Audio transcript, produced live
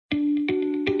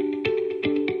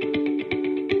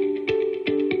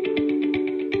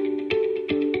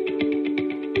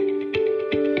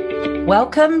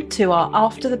Welcome to our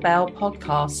After the Bell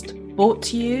podcast, brought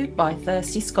to you by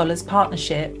Thirsty Scholars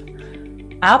Partnership.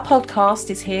 Our podcast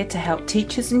is here to help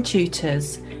teachers and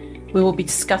tutors. We will be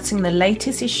discussing the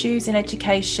latest issues in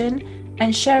education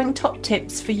and sharing top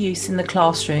tips for use in the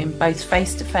classroom, both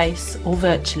face-to-face or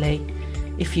virtually.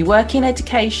 If you work in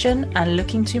education and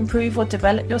looking to improve or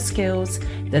develop your skills,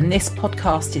 then this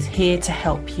podcast is here to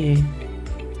help you.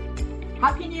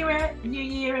 Happy New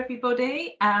Year,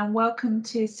 everybody, and welcome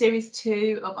to Series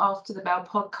 2 of After the Bell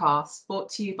podcast, brought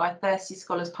to you by Thirsty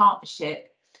Scholars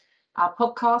Partnership. Our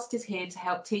podcast is here to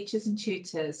help teachers and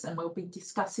tutors, and we'll be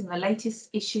discussing the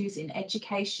latest issues in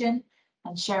education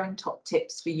and sharing top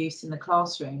tips for use in the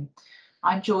classroom.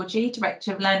 I'm Georgie,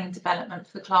 Director of Learning Development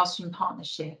for the Classroom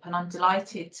Partnership, and I'm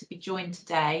delighted to be joined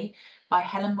today by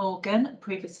Helen Morgan,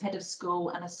 previous Head of School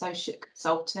and Associate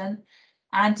Consultant,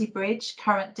 Andy Bridge,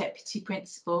 current Deputy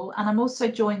Principal, and I'm also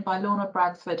joined by Lorna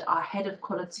Bradford, our Head of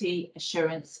Quality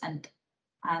Assurance and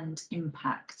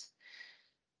Impact.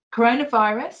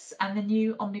 Coronavirus and the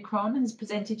new Omicron has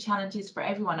presented challenges for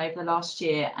everyone over the last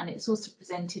year, and it's also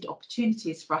presented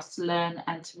opportunities for us to learn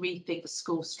and to rethink the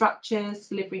school structures,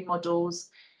 delivery models,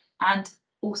 and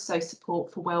also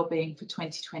support for wellbeing for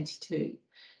 2022.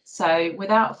 So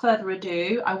without further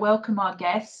ado, I welcome our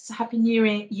guests. Happy New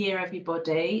Year,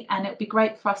 everybody. And it'll be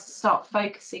great for us to start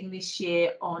focusing this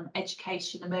year on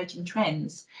education emerging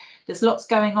trends. There's lots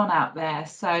going on out there,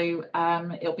 so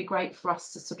it'll be great for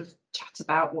us to sort of chat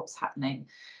about what's happening.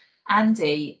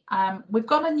 Andy, we've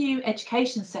got a new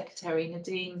Education Secretary,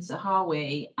 Nadine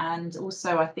Zahawi, and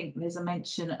also I think there's a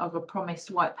mention of a promised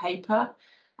white paper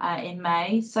in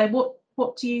May. So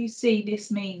what do you see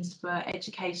this means for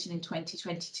education in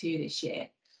 2022 this year?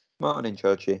 Morning,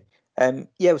 Georgie.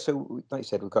 So like you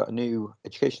said, we've got a new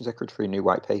Education Secretary, a new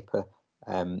white paper.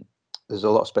 There's a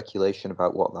lot of speculation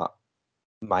about what that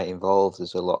might involve.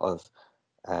 There's a lot of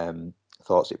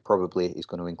thoughts it probably is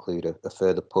going to include a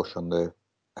further push on the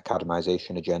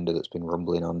academisation agenda that's been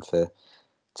rumbling on for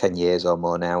 10 years or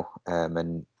more now,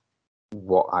 and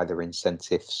what either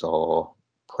incentives or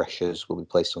pressures will be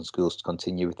placed on schools to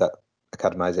continue with that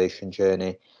academisation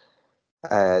journey.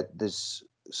 There's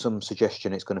some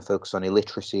suggestion it's going to focus on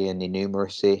illiteracy and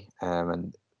innumeracy,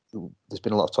 and there's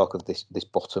been a lot of talk of this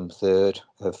bottom third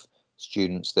of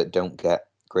students that don't get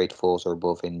grade 4s or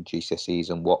above in GCSEs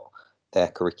and what their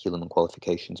curriculum and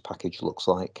qualifications package looks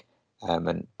like,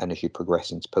 and as you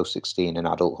progress into post-16 and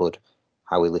adulthood,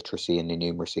 how illiteracy and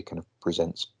innumeracy kind of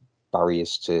presents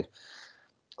barriers to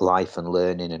life and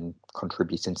learning and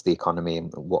contributing to the economy,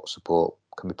 and what support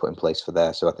can be put in place for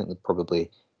there. So I think there'd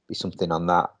probably be something on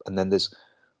that. And then there's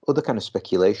other kind of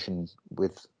speculation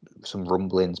with some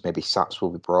rumblings. Maybe SATs will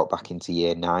be brought back into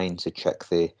year 9 to check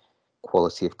the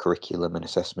quality of curriculum and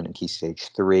assessment in Key Stage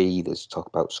 3. There's talk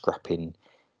about scrapping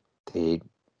the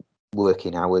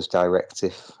working hours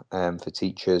directive for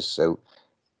teachers. So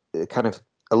kind of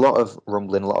a lot of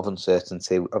rumbling, a lot of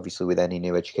uncertainty. Obviously, with any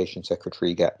new education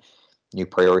secretary, you get new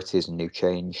priorities and new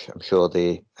change. I'm sure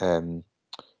the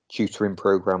tutoring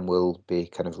programme will be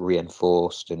kind of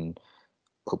reinforced and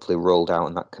hopefully rolled out,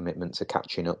 and that commitment to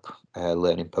catching up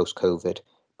learning post-COVID.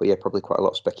 But yeah, probably quite a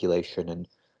lot of speculation and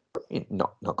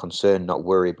not concern, not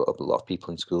worry, but a lot of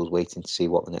people in schools waiting to see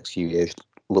what the next few years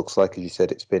looks like. As you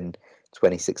said, it's been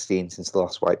 2016 since the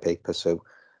last white paper, so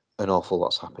an awful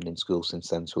lot's happened in schools since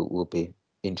then. So it will be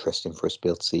interesting for us to be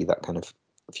able to see that kind of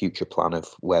future plan of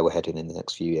where we're heading in the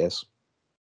next few years.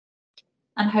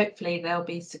 And hopefully there'll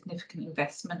be significant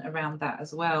investment around that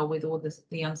as well, with all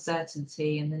the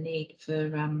uncertainty and the need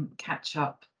for catch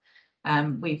up.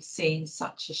 We've seen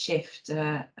such a shift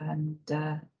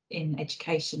in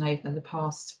education over the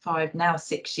past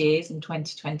 6 years in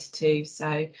 2022.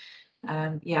 So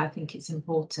I think it's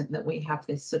important that we have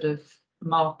this sort of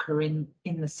marker in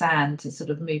the sand to sort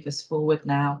of move us forward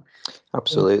now.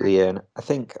 Absolutely, yeah. And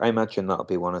I imagine that'll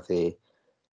be one of the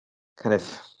kind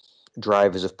of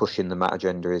drivers of pushing the MAT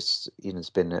agenda. Is, there's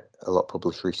been a lot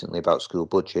published recently about school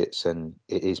budgets, and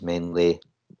it is mainly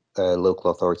local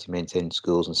authority maintained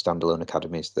schools and standalone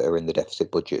academies that are in the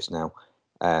deficit budgets now,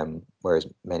 whereas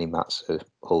many MATs are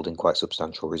holding quite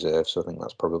substantial reserves. So I think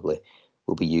that's probably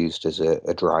will be used as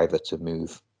a driver to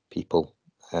move people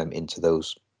into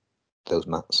those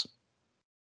MATs.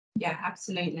 Yeah,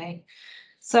 absolutely.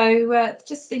 So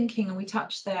just thinking, and we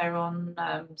touched there on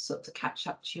sort of the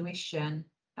catch-up tuition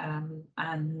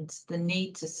and the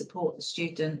need to support the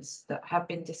students that have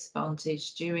been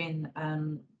disadvantaged during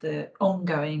the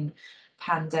ongoing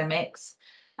pandemics.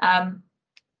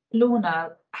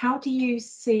 Lorna, how do you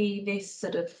see this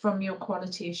sort of from your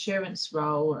quality assurance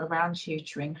role around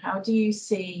tutoring? How do you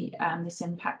see this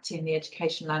impacting the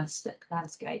education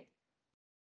landscape?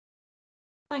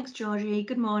 Thanks, Georgie.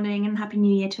 Good morning and Happy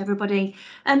New Year to everybody.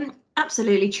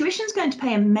 Absolutely, tuition is going to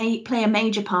play a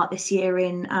major part this year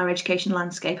in our education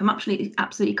landscape. I'm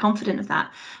absolutely confident of that.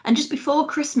 And just before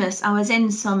Christmas, I was in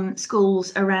some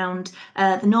schools around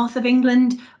the north of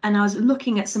England, and I was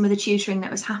looking at some of the tutoring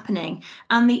that was happening,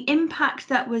 and the impact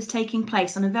that was taking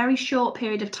place on a very short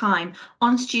period of time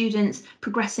on students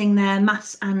progressing their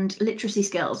maths and literacy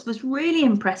skills was really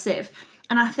impressive.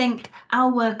 And I think our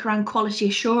work around quality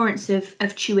assurance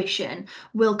of tuition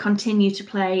will continue to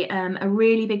play a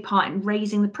really big part in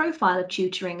raising the profile of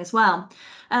tutoring as well.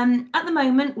 At the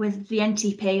moment, with the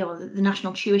NTP or the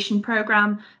National Tuition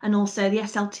Programme, and also the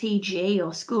SLTG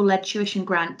or School Led Tuition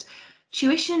Grant,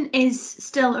 tuition is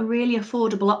still a really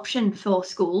affordable option for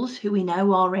schools who we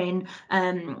know are in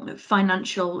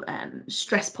financial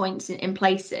stress points in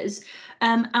places.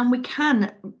 And we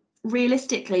can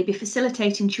realistically be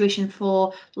facilitating tuition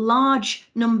for large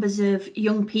numbers of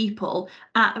young people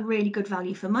at a really good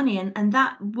value for money, and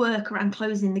that work around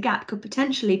closing the gap could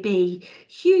potentially be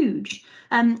huge.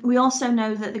 We also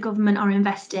know that the government are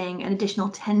investing an additional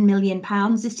 £10 million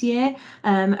this year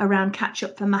around catch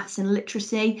up for maths and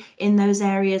literacy in those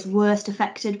areas worst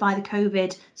affected by the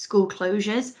COVID school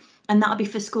closures. And that'll be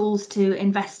for schools to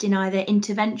invest in either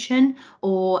intervention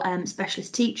or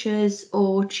specialist teachers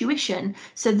or tuition.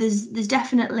 So there's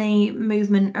definitely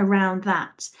movement around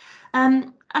that.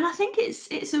 And I think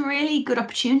it's a really good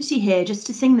opportunity here just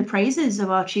to sing the praises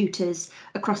of our tutors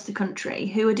across the country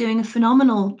who are doing a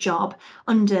phenomenal job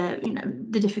under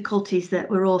the difficulties that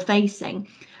we're all facing.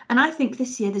 And I think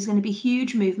this year there's going to be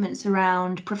huge movements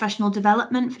around professional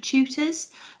development for tutors,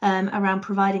 around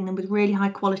providing them with really high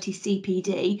quality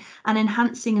CPD and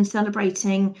enhancing and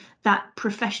celebrating that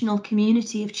professional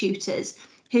community of tutors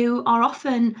who are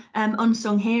often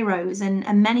unsung heroes, and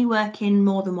many work in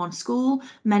more than one school.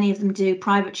 Many of them do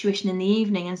private tuition in the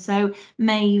evening, and so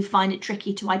may find it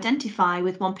tricky to identify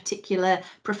with one particular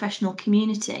professional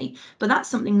community. But that's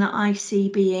something that I see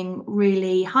being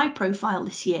really high profile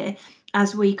this year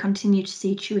as we continue to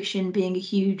see tuition being a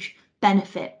huge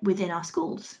benefit within our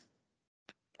schools.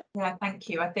 Yeah, thank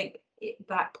you. I think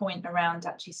that point around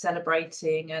actually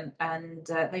celebrating and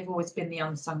they've always been the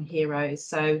unsung heroes.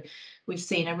 So we've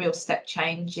seen a real step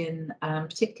change in,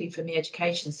 particularly from the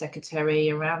Education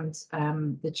Secretary, around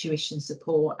the tuition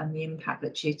support and the impact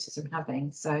that tutors are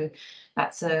having. So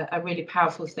that's a really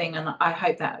powerful thing, and I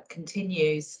hope that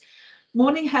continues.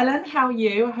 Morning, Helen. How are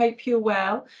you? I hope you're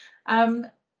well.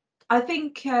 I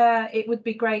think it would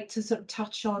be great to sort of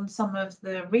touch on some of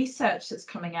the research that's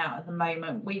coming out at the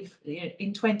moment.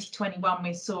 In 2021,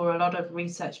 we saw a lot of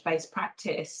research-based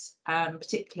practice,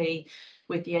 particularly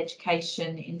with the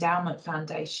Education Endowment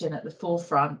Foundation at the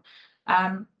forefront.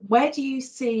 Where do you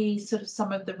see sort of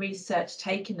some of the research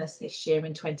taking us this year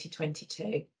in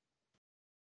 2022?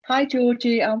 Hi,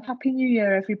 Georgie. Happy New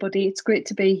Year, everybody. It's great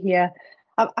to be here.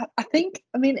 I think,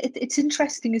 it's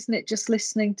interesting, isn't it, just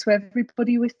listening to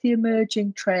everybody with the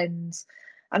emerging trends.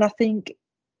 And I think,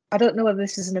 I don't know whether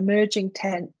this is an emerging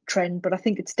trend, but I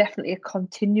think it's definitely a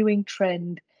continuing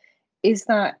trend, is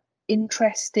that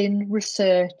interest in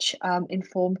research,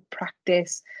 informed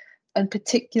practice, and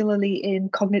particularly in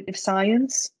cognitive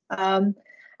science. And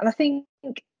I think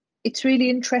it's really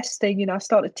interesting. I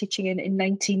started teaching in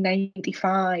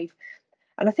 1995,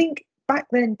 and I think back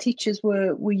then teachers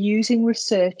were using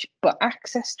research, but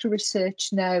access to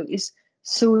research now is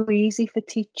so easy for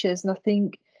teachers. And I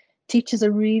think teachers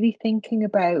are really thinking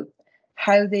about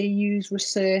how they use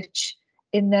research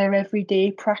in their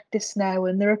everyday practice now,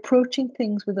 and they're approaching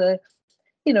things with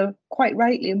quite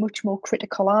rightly, a much more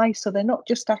critical eye. So they're not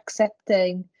just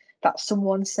accepting that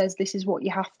someone says this is what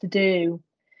you have to do.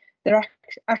 They're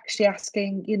actually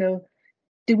asking,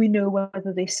 do we know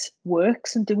whether this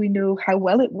works, and do we know how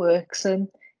well it works? And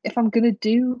if I'm going to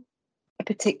do a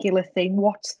particular thing,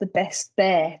 what's the best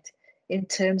bet in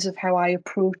terms of how I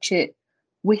approach it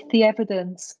with the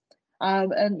evidence?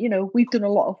 And we've done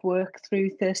a lot of work through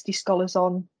Thirsty Scholars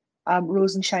on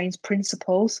Rosenshine's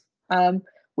principles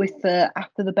with the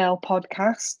After the Bell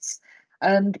podcasts,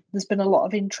 and there's been a lot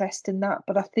of interest in that.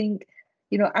 But I think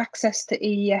access to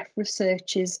EEF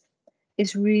research is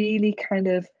really kind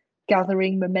of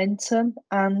gathering momentum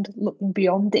and looking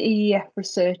beyond the EEF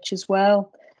research as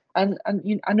well. And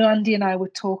I know Andy and I were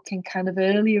talking kind of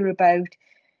earlier about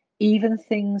even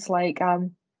things like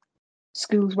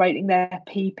schools writing their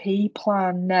PP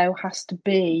plan now has to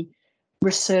be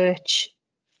research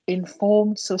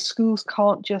informed. So schools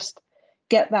can't just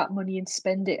get that money and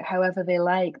spend it however they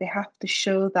like. They have to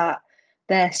show that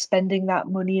they're spending that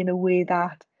money in a way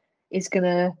that is going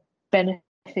to benefit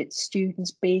students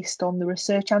based on the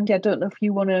research. Andy, I don't know if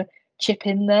you want to chip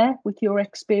in there with your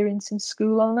experience in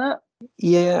school on that?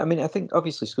 Yeah, I mean, I think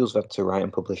obviously schools have had to write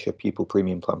and publish a pupil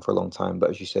premium plan for a long time, but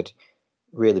as you said,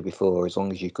 really before, as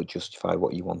long as you could justify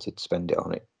what you wanted to spend it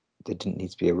on, there didn't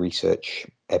need to be a research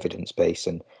evidence base.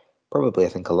 And probably I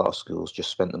think a lot of schools just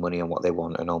spent the money on what they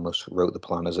want and almost wrote the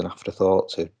plan as an afterthought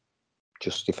to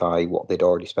justify what they'd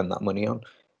already spent that money on,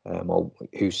 or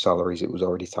whose salaries it was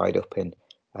already tied up in.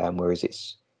 Whereas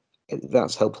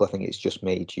that's helpful. I think it's just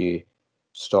made you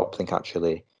stop, think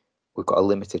actually we've got a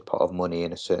limited pot of money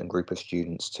in a certain group of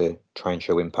students to try and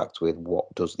show impact with.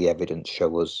 What does the evidence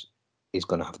show us is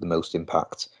going to have the most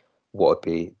impact? What would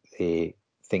be the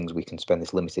things we can spend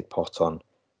this limited pot on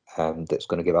that's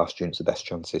going to give our students the best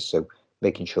chances? So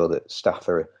making sure that staff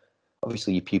are,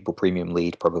 obviously your pupil premium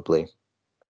lead probably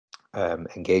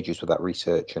engages with that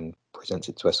research and presents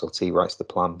it to SLT, writes the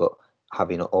plan, but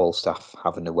having all staff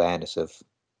have an awareness of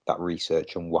that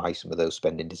research and why some of those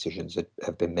spending decisions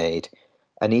have been made,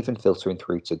 and even filtering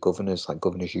through to governors. Like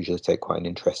governors usually take quite an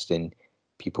interest in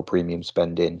pupil premium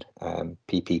spending,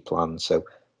 PP plans. So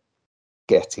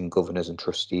getting governors and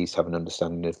trustees to have an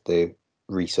understanding of the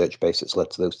research base that's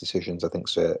led to those decisions, I think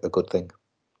is a good thing.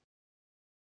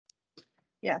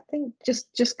 Yeah, I think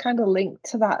just kind of linked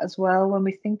to that as well, when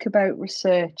we think about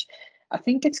research, I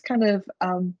think it's kind of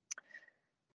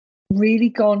really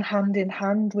gone hand in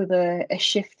hand with a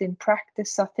shift in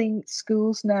practice. I think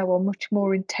schools now are much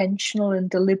more intentional and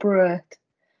deliberate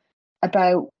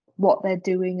about what they're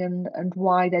doing and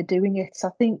why they're doing it. So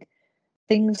I think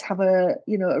things have a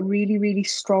really, really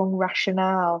strong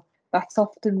rationale that's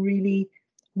often really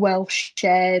well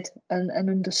shared and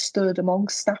understood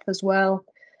amongst staff as well.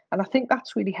 And I think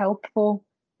that's really helpful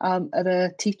at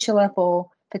a teacher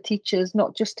level for teachers,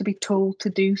 not just to be told to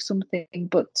do something,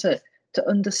 but to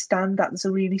understand that there's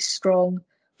a really strong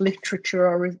literature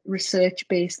or research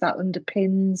base that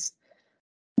underpins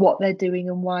what they're doing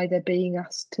and why they're being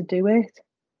asked to do it.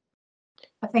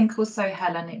 I think also,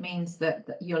 Helen, it means that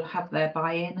you'll have their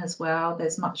buy-in as well.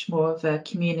 There's much more of a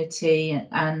community,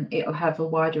 and it'll have a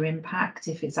wider impact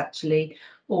if it's actually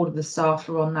all of the staff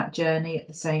are on that journey at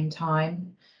the same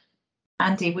time.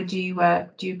 Andy, do you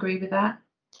agree with that?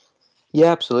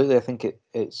 Yeah, absolutely. I think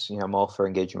it's I'm all for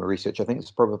engaging with research. I think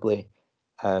it's probably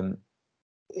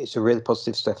it's a really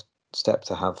positive step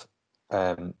to have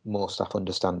more staff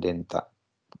understanding that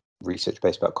research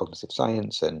based about cognitive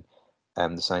science and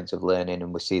the science of learning,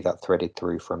 and we see that threaded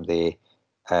through from the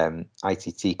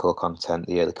ITT core content,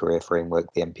 the early career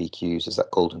framework, the MPQs, as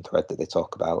that golden thread that they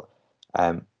talk about.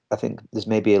 I think there's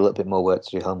maybe a little bit more work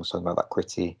to do. Helen was talking about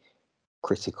that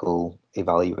critical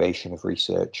evaluation of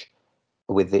research,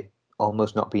 with it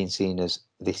almost not being seen as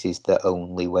this is the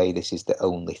only way, this is the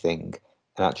only thing,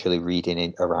 and actually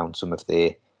reading around some of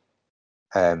the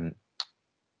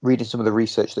reading some of the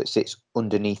research that sits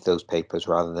underneath those papers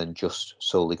rather than just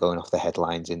solely going off the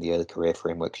headlines in the early career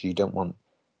framework. You don't want,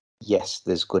 yes,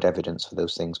 there's good evidence for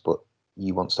those things, but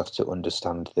you want staff to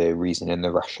understand the reason and the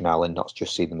rationale and not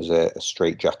just see them as a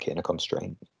straitjacket and a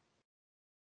constraint.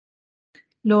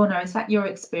 Lorna, is that your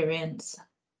experience?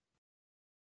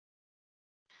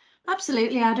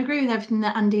 Absolutely, I'd agree with everything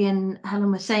that Andy and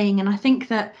Helen were saying, and I think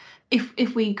that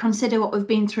if we consider what we've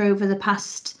been through over the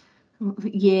past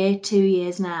year, 2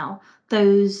 years now,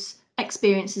 those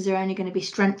experiences are only going to be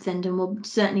strengthened, and we'll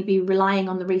certainly be relying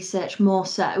on the research more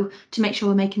so to make sure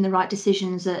we're making the right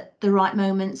decisions at the right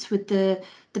moments with the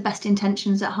best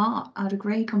intentions at heart. I'd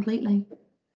agree completely.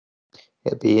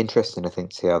 It'd be interesting, I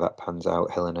think, to see how that pans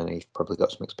out. Helen, and you've probably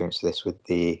got some experience with this with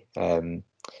the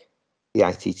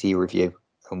ITT review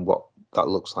and what that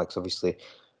looks like. So obviously,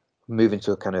 moving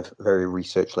to a kind of very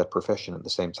research-led profession at the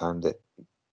same time that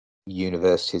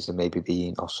universities are maybe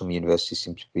being, or some universities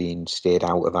seem to be being steered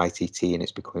out of ITT, and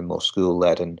it's becoming more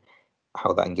school-led, and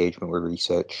how that engagement with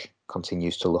research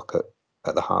continues to look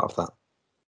at the heart of that.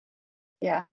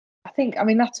 Yeah, I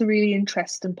mean that's a really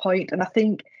interesting point, and I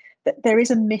think that there is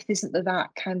a myth, isn't there, that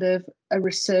kind of a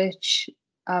research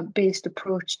based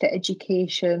approach to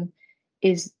education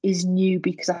is new,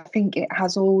 because I think it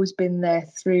has always been there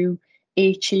through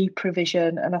HE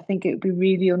provision, and I think it would be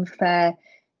really unfair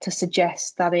to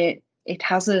suggest that it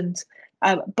hasn't.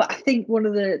 But I think one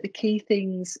of the key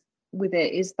things with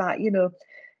it is that,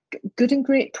 good and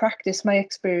great practice, my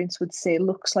experience would say,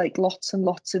 looks like lots and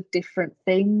lots of different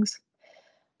things.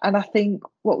 And I think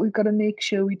what we've got to make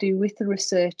sure we do with the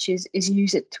research is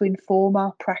use it to inform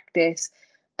our practice,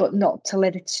 but not to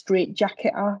let it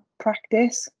straitjacket our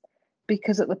practice.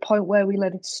 Because at the point where we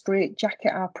let it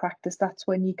straitjacket our practice, that's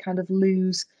when you kind of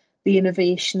lose the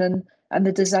innovation and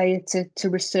the desire to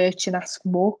research and ask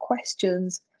more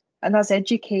questions. And as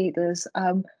educators,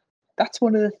 that's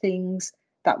one of the things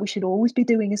that we should always be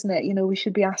doing, isn't it? We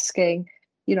should be asking,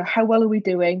 how well are we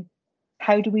doing?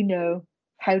 How do we know?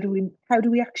 How do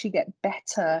we actually get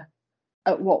better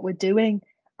at what we're doing?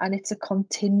 And it's a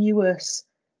continuous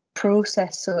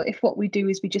process. So if what we do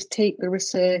is we just take the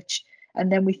research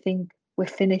and then we think we're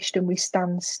finished and we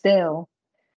stand still,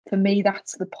 for me,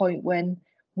 that's the point when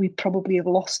we probably have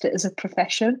lost it as a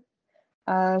profession.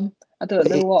 I don't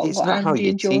know it's what not how Andy your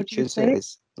and George would teachers say.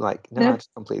 is like. No, I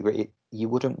just completely agree. You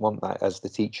wouldn't want that as the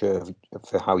teacher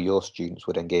for how your students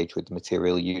would engage with the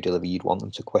material you deliver. You'd want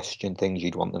them to question things.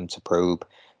 You'd want them to probe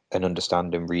and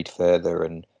understand and read further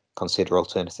and consider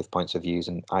alternative points of views.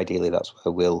 And ideally, that's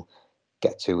where we'll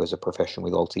get to as a profession,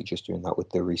 with all teachers doing that with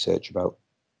the research about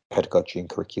pedagogy and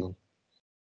curriculum.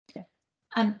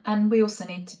 And we also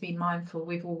need to be mindful.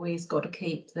 We've always got to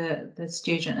keep the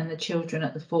student and the children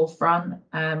at the forefront,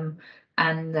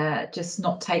 and just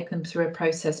not take them through a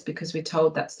process because we're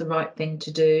told that's the right thing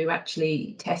to do.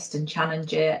 Actually test and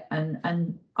challenge it,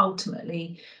 and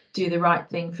ultimately do the right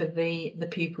thing for the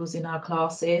pupils in our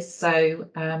classes. So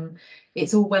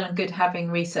it's all well and good having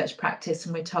research practice,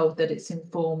 and we're told that it's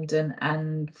informed,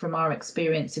 and from our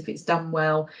experience, if it's done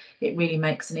well, it really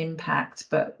makes an impact.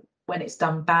 But when it's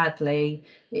done badly,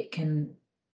 it can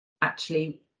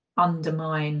actually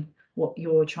undermine what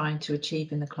you're trying to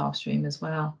achieve in the classroom as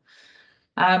well.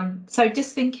 So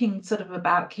just thinking sort of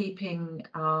about keeping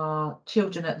our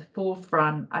children at the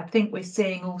forefront, I think we're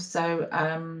seeing also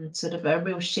sort of a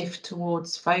real shift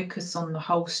towards focus on the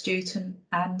whole student,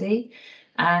 Andy,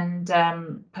 and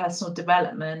personal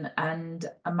development, and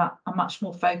a much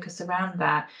more focus around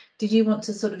that. Did you want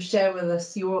to sort of share with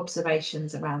us your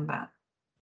observations around that?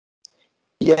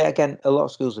 Yeah, again, a lot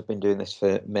of schools have been doing this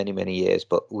for many, many years,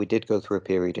 but we did go through a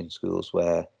period in schools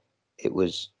where it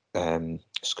was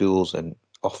schools and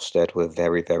Ofsted were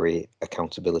very, very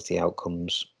accountability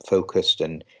outcomes focused,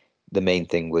 and the main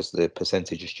thing was the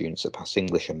percentage of students that pass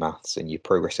English and maths, and your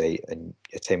progress 8 and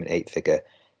attainment 8 figure.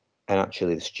 And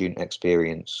actually, the student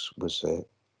experience was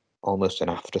almost an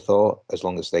afterthought, as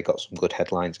long as they got some good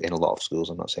headlines in a lot of schools.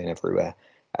 I'm not saying everywhere.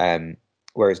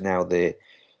 Whereas now there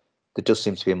does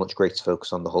seem to be a much greater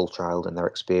focus on the whole child and their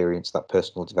experience, that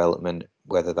personal development,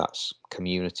 whether that's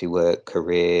community work,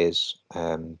 careers,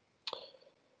 kind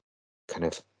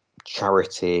of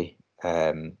charity,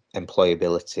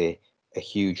 employability, a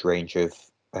huge range of,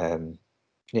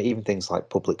 even things like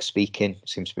public speaking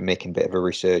seems to be making a bit of a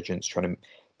resurgence, trying to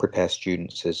prepare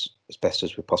students as best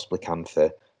as we possibly can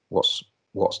for what's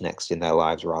next in their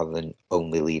lives, rather than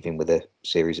only leaving with a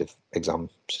series of exam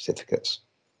certificates.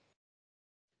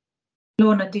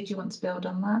 Lorna, did you want to build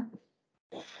on that?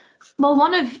 Well,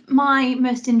 one of my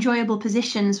most enjoyable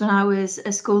positions when I was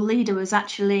a school leader was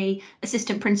actually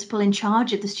assistant principal in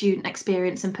charge of the student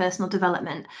experience and personal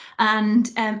development.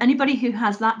 And anybody who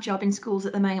has that job in schools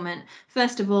at the moment,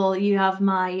 first of all, you have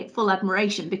my full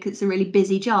admiration because it's a really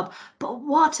busy job. But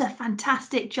what a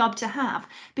fantastic job to have,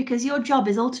 because your job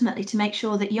is ultimately to make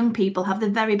sure that young people have the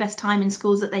very best time in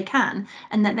schools that they can,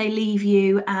 and that they leave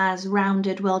you as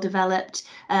rounded, well-developed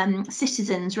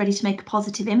citizens ready to make a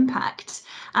positive impact.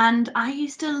 And I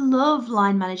used to love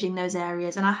line managing those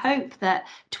areas, and I hope that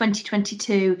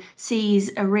 2022 sees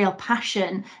a real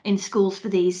passion in schools for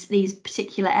these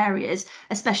particular areas,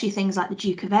 especially things like the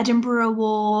Duke of Edinburgh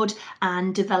Award,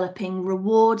 and developing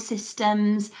reward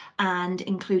systems, and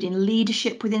including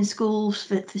leadership within schools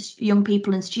for young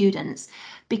people and students,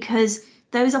 because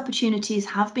those opportunities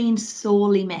have been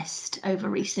sorely missed over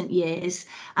recent years,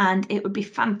 and it would be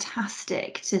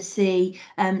fantastic to see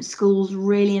schools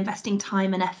really investing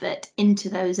time and effort into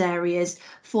those areas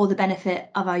for the benefit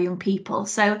of our young people.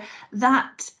 So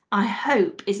that, I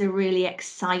hope, is a really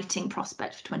exciting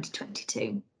prospect for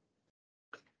 2022.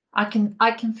 I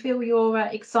can feel your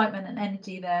excitement and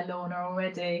energy there, Lorna,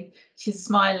 already. She's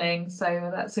smiling, so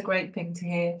that's a great thing to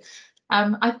hear.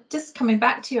 I just coming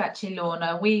back to you actually,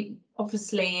 Lorna. We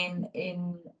obviously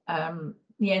in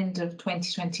the end of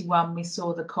 2021 we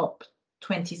saw the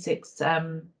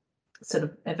COP26 sort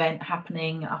of event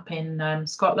happening up in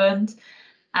Scotland,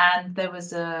 and there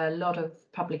was a lot of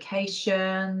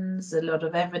publications, a lot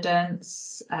of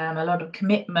evidence, a lot of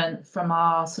commitment from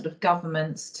our sort of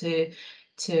governments to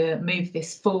move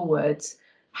this forward.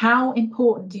 How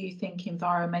important do you think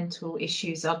environmental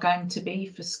issues are going to be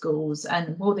for schools,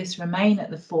 and will this remain at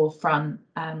the forefront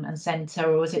and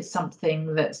centre, or is it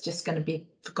something that's just going to be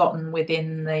forgotten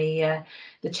within the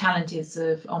challenges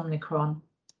of Omicron?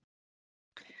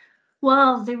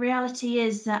 Well, the reality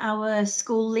is that our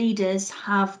school leaders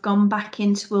have gone back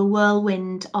into a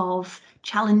whirlwind of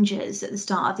challenges at the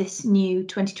start of this new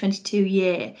 2022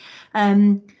 year.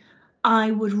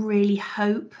 I would really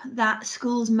hope that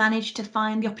schools manage to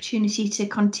find the opportunity to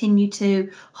continue to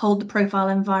hold the profile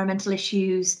of environmental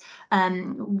issues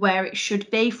where it should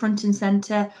be, front and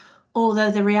centre, although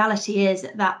the reality is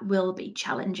that will be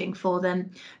challenging for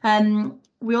them.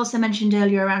 We also mentioned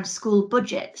earlier around school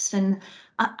budgets, and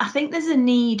I think there's a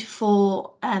need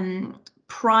for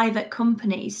private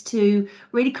companies to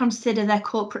really consider their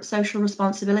corporate social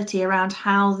responsibility around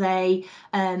how they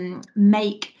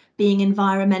make being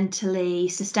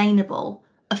environmentally sustainable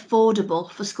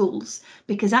affordable for schools,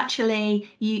 because actually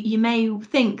you may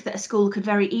think that a school could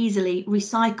very easily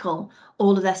recycle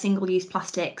all of their single-use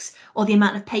plastics or the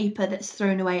amount of paper that's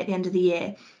thrown away at the end of the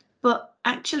year, but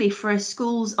actually for a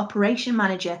school's operation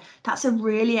manager that's a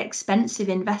really expensive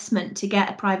investment to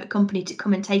get a private company to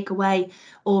come and take away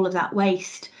all of that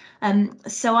waste.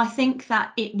 So I think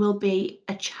that it will be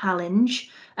a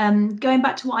challenge. Going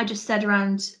back to what I just said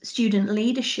around student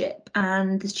leadership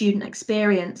and the student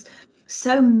experience,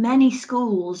 so many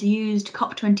schools used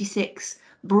COP26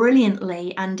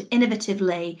 brilliantly and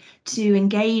innovatively to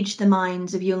engage the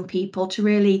minds of young people to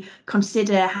really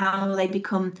consider how they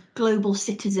become global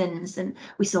citizens. And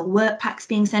we saw work packs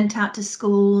being sent out to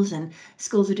schools, and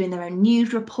schools were doing their own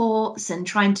news reports and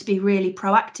trying to be really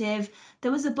proactive.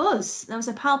 There was a buzz, there was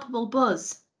a palpable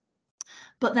buzz.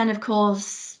 But then, of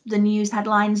course, the news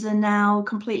headlines are now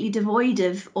completely devoid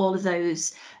of all of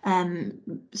those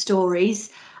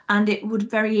stories, and it would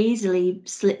very easily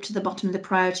slip to the bottom of the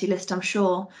priority list, I'm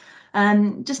sure.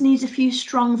 Just needs a few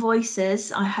strong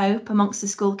voices, I hope, amongst the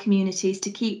school communities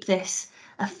to keep this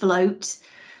afloat.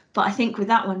 But I think with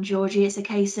that one, Georgie, it's a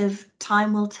case of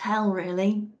time will tell,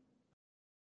 really.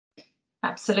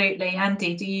 Absolutely.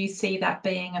 Andy, do you see that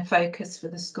being a focus for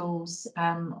the schools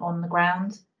on the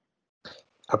ground?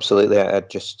 Absolutely. I'd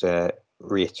just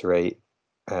reiterate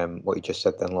what you just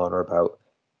said then, Lorna, about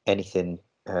anything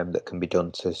that can be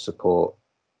done to support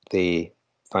the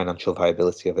financial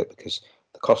viability of it, because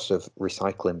the cost of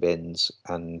recycling bins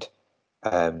and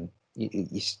like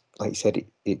you said,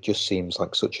 it just seems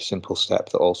like such a simple step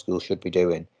that all schools should be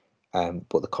doing,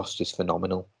 but the cost is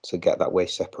phenomenal to get that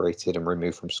waste separated and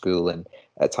removed from school. And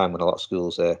at a time when a lot of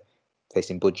schools are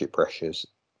facing budget pressures,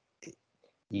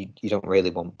 you don't really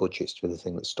want budgets to be the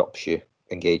thing that stops you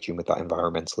engaging with that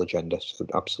environmental agenda. So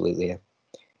absolutely, yeah.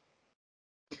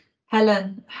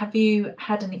 Helen, have you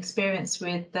had an experience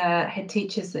with head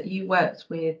teachers that you worked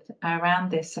with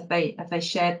around this? Have they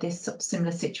shared this sort of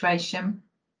similar situation?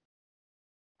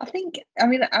 I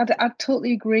mean, I'd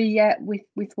totally agree, yeah,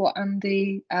 with what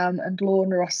Andy and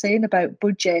Lorna are saying about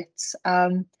budgets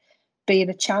being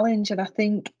a challenge. And I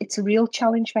think it's a real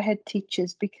challenge for head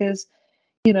teachers because,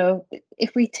 you know,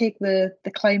 if we take the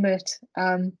climate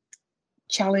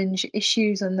challenge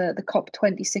issues and the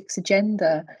COP26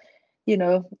 agenda, you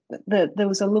know, there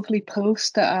was a lovely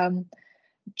post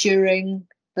during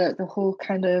the whole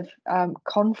kind of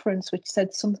conference which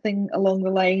said something along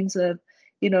the lines of,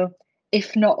 you know,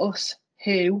 if not us,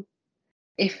 who?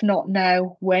 If not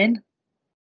now, when?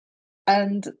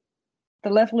 And the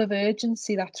level of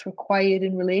urgency that's required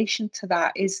in relation to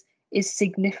that is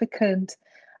significant.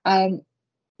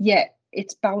 Yet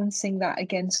it's balancing that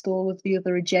against all of the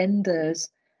other agendas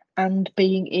and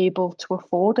being able to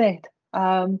afford it.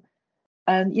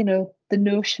 And you know, the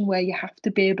notion where you have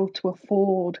to be able to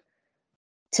afford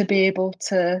to be able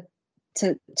to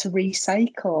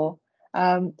recycle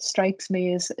strikes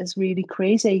me as really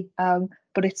crazy.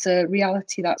 But it's a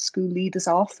reality that school leaders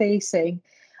are facing,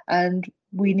 and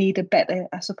we need a better,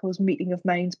 I suppose, meeting of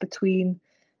minds between,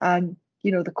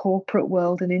 you know, the corporate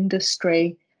world and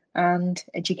industry and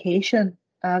education,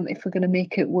 if we're going to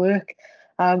make it work.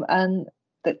 And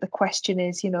the question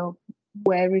is, you know,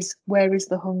 where is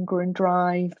the hunger and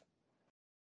drive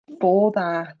for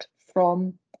that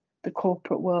from the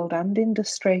corporate world and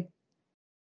industry?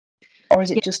 Or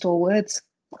is it just all words?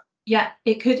 Yeah,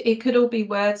 it could all be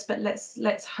words, but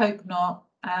let's hope not.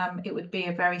 It would be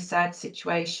a very sad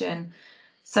situation.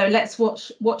 So let's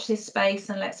watch this space,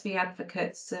 and let's be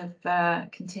advocates of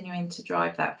continuing to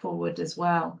drive that forward as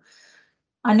well.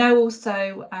 I know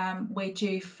also we're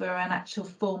due for an actual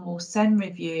formal SEN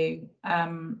review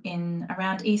in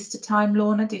around Easter time.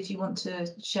 Lorna, did you want to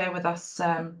share with us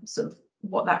sort of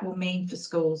what that will mean for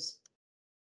schools?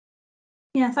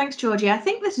 Yeah, thanks, Georgie. I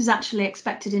think this was actually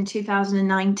expected in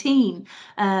 2019.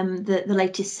 The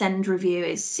latest SEND review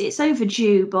it's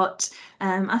overdue, but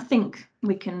I think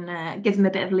we can give them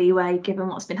a bit of leeway given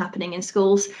what's been happening in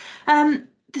schools.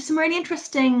 There's some really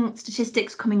interesting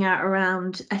statistics coming out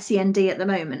around SEND at the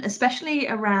moment, especially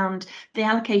around the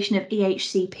allocation of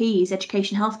EHCPs,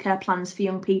 education healthcare plans for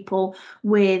young people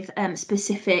with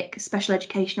specific special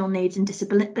educational needs and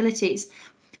disabilities.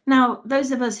 Now,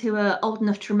 those of us who are old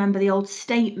enough to remember the old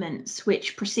statements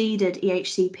which preceded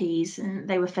EHCPs, and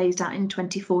they were phased out in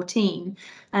 2014,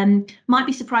 might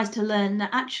be surprised to learn that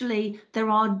actually there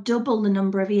are double the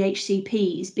number of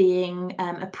EHCPs being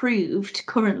approved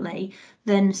currently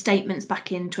than statements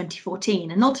back in 2014.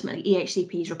 And ultimately,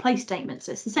 EHCPs replace statements,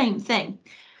 so it's the same thing.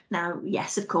 Now,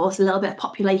 yes, of course, a little bit of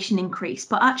population increase,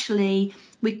 but actually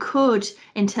we could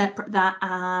interpret that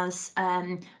as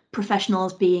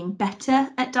professionals being better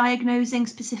at diagnosing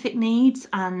specific needs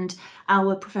and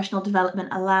our professional development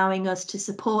allowing us to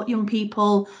support young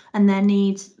people and their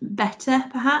needs better,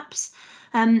 perhaps.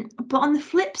 But on the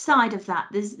flip side of that,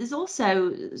 there's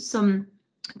also some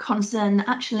concern that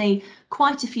actually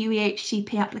quite a few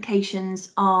EHCP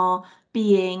applications are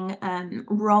being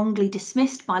wrongly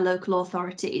dismissed by local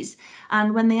authorities,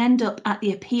 and when they end up at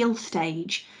the appeal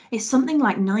stage, it's something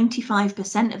like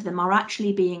 95% of them are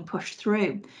actually being pushed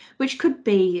through, which could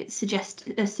be a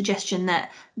suggestion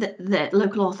that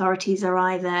local authorities are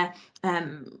either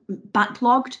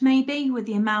backlogged maybe with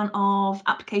the amount of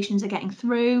applications they're getting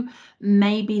through,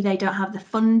 maybe they don't have the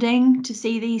funding to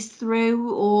see these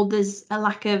through, or there's a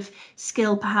lack of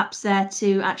skill perhaps there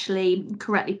to actually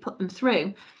correctly put them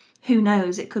through. Who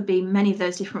knows, it could be many of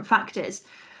those different factors.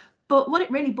 But what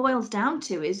it really boils down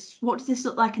to is, what does this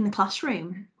look like in the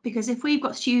classroom? Because if we've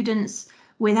got students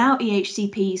without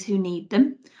EHCPs who need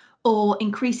them, or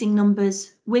increasing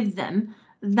numbers with them,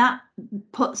 that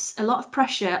puts a lot of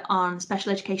pressure on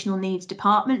special educational needs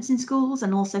departments in schools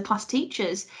and also class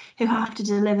teachers who have to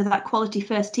deliver that quality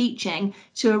first teaching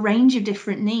to a range of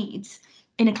different needs.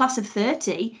 In a class of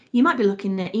 30, you might be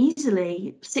looking at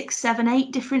easily 6, 7,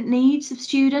 8 different needs of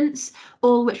students,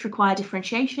 all which require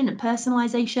differentiation and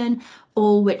personalisation,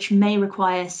 all which may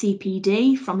require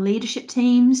CPD from leadership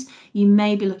teams. You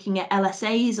may be looking at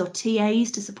LSAs or TAs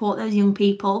to support those young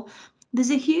people. There's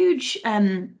a huge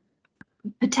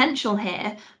potential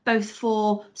here, both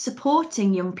for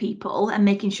supporting young people and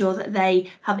making sure that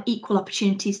they have equal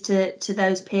opportunities to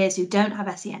those peers who don't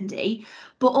have SEND,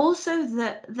 but also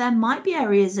that there might be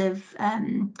areas of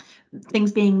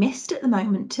things being missed at the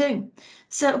moment too.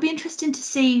 So it'll be interesting to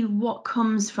see what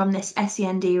comes from this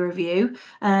SEND review,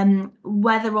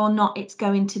 whether or not it's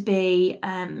going to be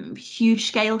huge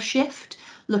scale shift,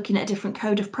 looking at a different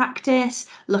code of practice,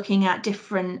 looking at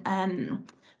different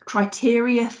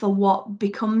criteria for what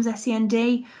becomes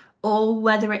SEND, or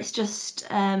whether it's just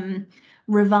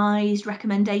revised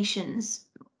recommendations.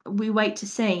 We wait to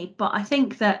see, but I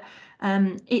think that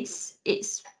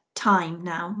it's time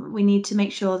now. We need to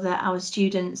make sure that our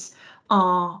students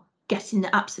are getting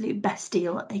the absolute best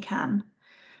deal that they can.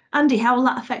 Andy, how will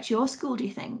that affect your school, do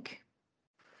you think?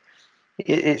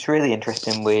 It's really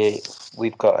interesting.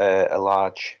 We've got a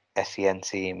large SEN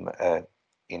team, an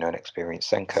experienced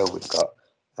Senko. We've got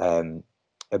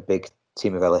a big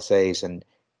team of LSAs, and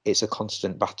it's a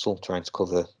constant battle trying to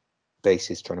cover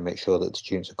bases, trying to make sure that the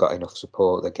students have got enough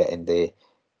support, they're getting the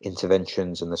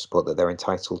interventions and the support that they're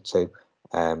entitled to.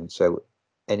 So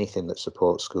anything that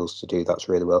supports schools to do that's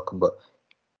really welcome, but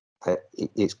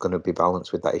it's going to be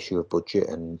balanced with that issue of budget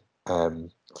and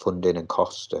funding and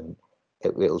cost, and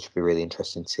it'll just be really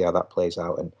interesting to see how that plays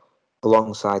out. And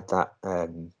alongside that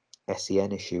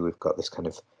SEN issue, we've got this kind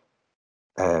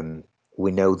of we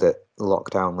know that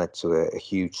lockdown led to a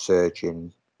huge surge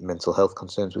in mental health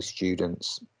concerns with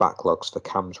students. Backlogs for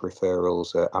CAMS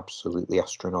referrals are absolutely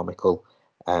astronomical.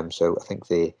 So I think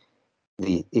the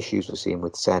issues we're seeing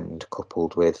with SEND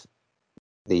coupled with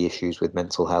the issues with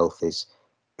mental health is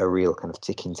a real kind of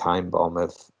ticking time bomb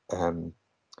of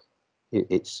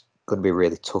it's going to be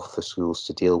really tough for schools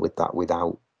to deal with that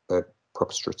without a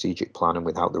proper strategic plan and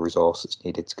without the resources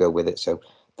needed to go with it. So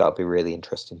that'll be really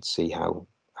interesting to see how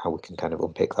we can kind of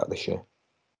unpick that this year.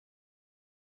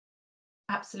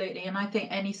 Absolutely, and I think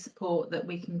any support that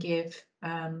we can give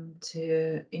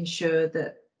to ensure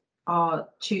that our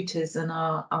tutors and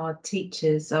our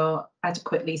teachers are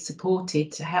adequately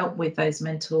supported to help with those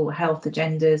mental health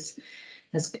agendas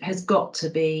has got to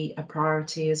be a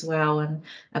priority as well. And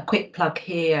a quick plug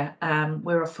here,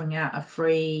 we're offering out a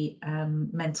free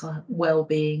mental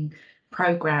wellbeing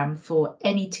program for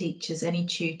any teachers, any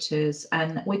tutors,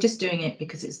 and we're just doing it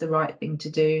because it's the right thing to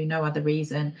do, no other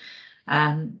reason.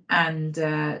 And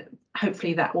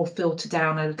hopefully that will filter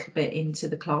down a little bit into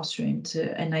the classroom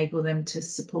to enable them to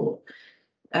support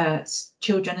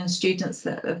children and students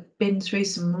that have been through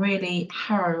some really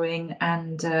harrowing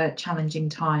and challenging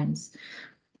times.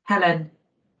 Helen.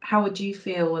 how would you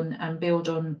feel and build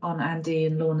on Andy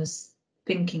and Lorna's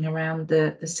thinking around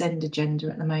the SEND agenda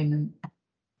at the moment?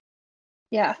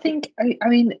 Yeah, I think, I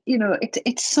mean, you know,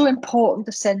 it's so important,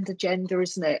 the SEND agenda,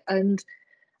 isn't it? And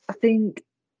I think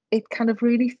it kind of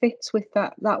really fits with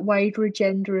that wider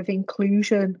agenda of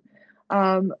inclusion.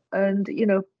 And, you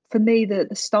know, for me, the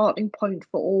starting point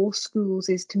for all schools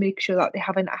is to make sure that they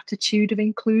have an attitude of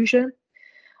inclusion,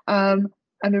 and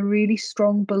a really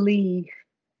strong belief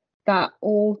that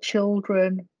all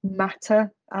children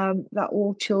matter, that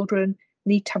all children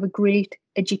need to have a great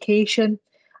education,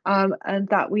 and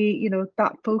that we, you know,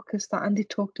 that focus that Andy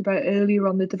talked about earlier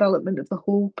on the development of the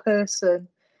whole person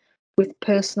with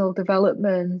personal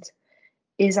development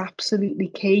is absolutely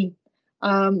key.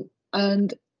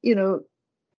 And, you know,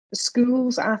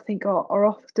 schools, I think, are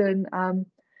often,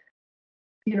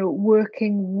 you know,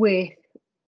 working with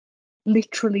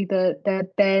literally their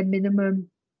bare minimum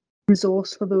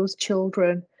resource for those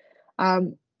children.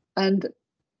 And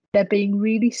they're being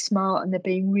really smart and they're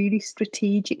being really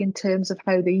strategic in terms of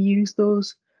how they use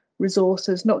those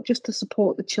resources, not just to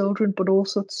support the children, but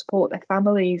also to support their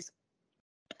families.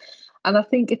 And I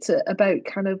think it's about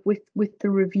kind of with the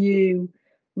review,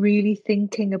 really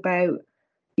thinking about,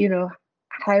 you know,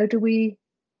 how do we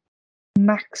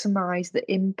maximize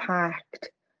the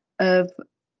impact of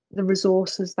the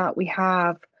resources that we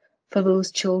have for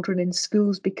those children in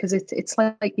schools, because it's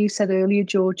like you said earlier,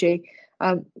 Georgie,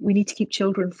 we need to keep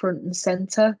children front and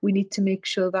centre. We need to make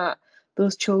sure that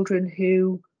those children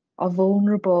who are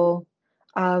vulnerable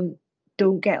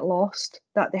don't get lost,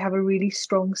 that they have a really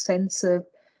strong sense of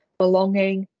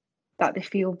belonging, that they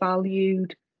feel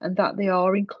valued and that they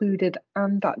are included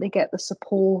and that they get the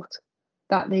support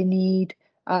that they need,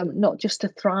 not just to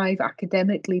thrive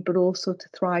academically, but also to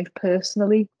thrive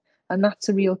personally. And that's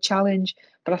a real challenge.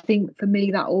 But I think for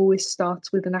me, that always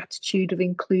starts with an attitude of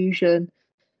inclusion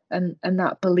and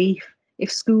that belief.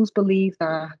 If schools believe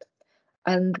that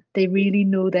and they really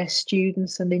know their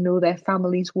students and they know their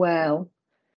families well,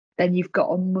 then you've got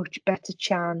a much better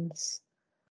chance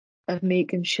of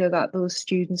making sure that those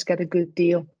students get a good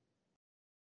deal.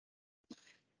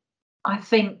 I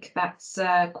think that's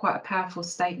quite a powerful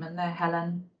statement there,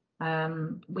 Helen.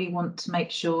 We want to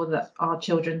make sure that our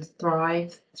children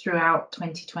thrive throughout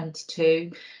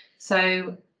 2022.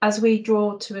 So as we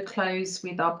draw to a close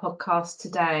with our podcast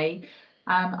today,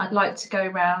 I'd like to go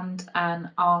around and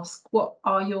ask, what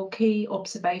are your key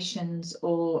observations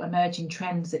or emerging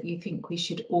trends that you think we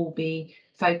should all be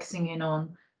focusing in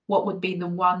on? What would be the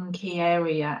one key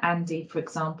area, Andy, for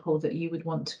example, that you would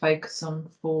want to focus on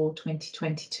for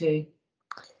 2022?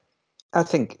 I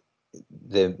think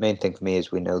the main thing for me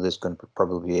is we know there's going to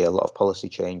probably be a lot of policy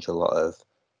change, a lot of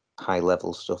high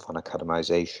level stuff on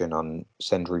academisation, on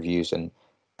SEND reviews and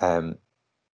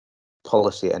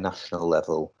policy at a national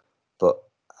level. But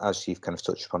as you've kind of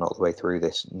touched upon all the way through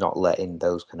this, not letting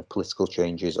those kind of political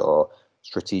changes or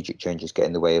strategic changes get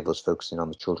in the way of us focusing on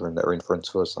the children that are in front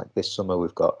of us. Like this summer,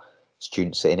 we've got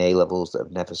students sitting A levels that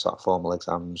have never sat formal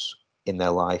exams in their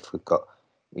life. We've got,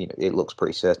 you know, it looks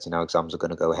pretty certain our exams are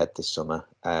going to go ahead this summer.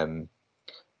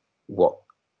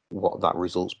 What that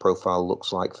results profile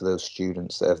looks like for those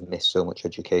students that have missed so much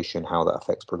education, how that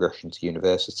affects progression to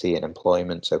university and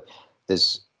employment. So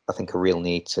there's, I think, a real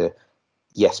need to,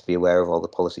 yes, be aware of all the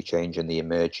policy change and the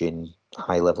emerging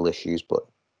high level issues, but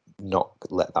not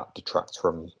let that detract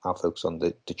from our focus on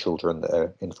the children that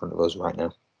are in front of us right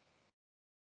now.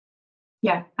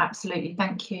 Yeah, absolutely.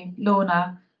 Thank you.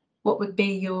 Lorna, what would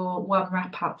be your one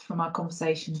wrap up from our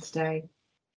conversation today?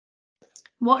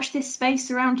 Watch this space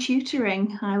around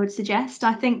tutoring, I would suggest.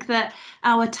 I think that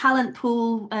our talent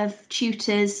pool of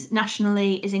tutors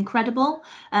nationally is incredible.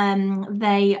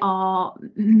 They are,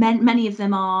 many of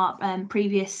them are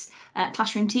previous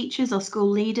classroom teachers or school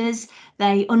leaders.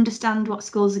 They understand what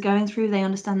schools are going through. They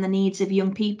understand the needs of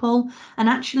young people. And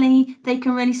actually, they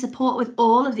can really support with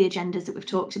all of the agendas that we've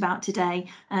talked about today.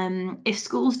 If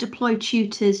schools deploy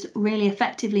tutors really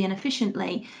effectively and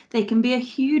efficiently, they can be a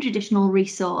huge additional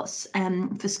resource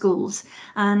for schools.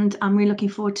 And I'm really looking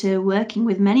forward to working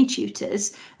with many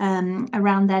tutors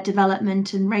around their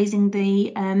development and raising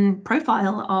the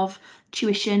profile of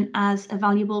tuition as a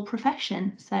valuable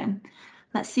profession. So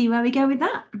let's see where we go with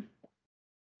that.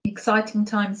 Exciting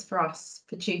times for us,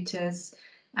 for tutors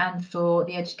and for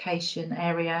the education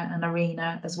area and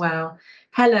arena as well.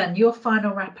 Helen, your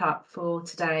final wrap up for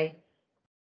today.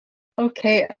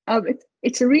 Okay,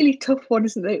 it's a really tough one,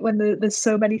 isn't it, when there's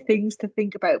so many things to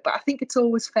think about, but I think it's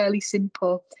always fairly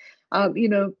simple. You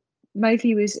know, my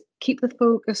view is keep the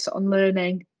focus on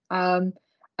learning, and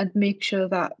make sure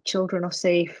that children are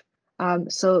safe.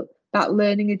 So that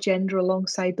learning agenda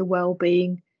alongside the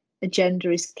well-being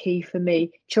agenda is key for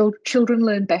me. Children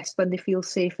learn best when they feel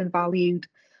safe and valued.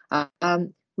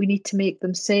 We need to make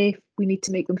them safe, we need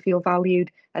to make them feel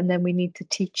valued, and then we need to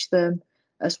teach them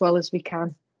as well as we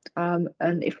can. And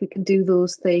if we can do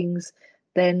those things,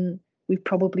 then we've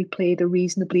probably played a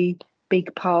reasonably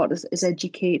big part as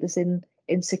educators in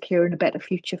securing a better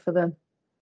future for them.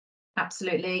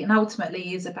 Absolutely, and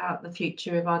ultimately is about the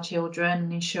future of our children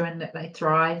and ensuring that they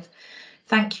thrive.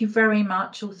 Thank you very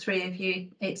much, all three of you.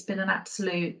 It's been an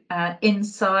absolute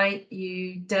insight.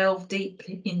 You delved deep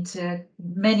into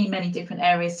many, many different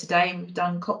areas today. We've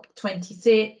done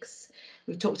COP26,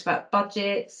 we've talked about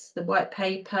budgets, the white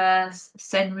paper,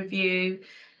 SEN review.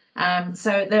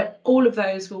 So all of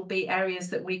those will be areas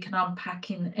that we can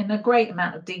unpack in a great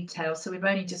amount of detail. So we've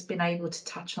only just been able to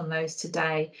touch on those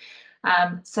today.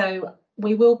 So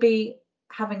we will be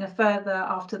having a further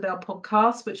After the Bell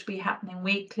podcast, which will be happening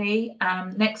weekly.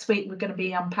 Next week, we're going to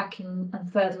be unpacking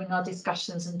and furthering our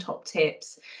discussions and top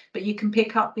tips. But you can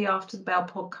pick up the After the Bell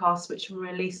podcast, which are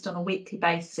released on a weekly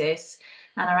basis,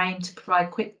 and are aimed to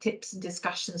provide quick tips and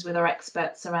discussions with our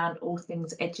experts around all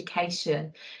things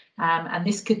education. And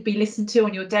this could be listened to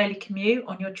on your daily commute,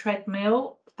 on your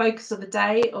treadmill, focus of the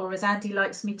day, or as Andy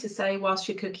likes me to say, whilst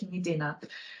you're cooking your dinner.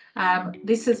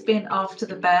 This has been After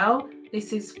the Bell.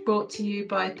 This is brought to you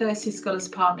by Thirsty Scholars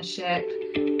Partnership.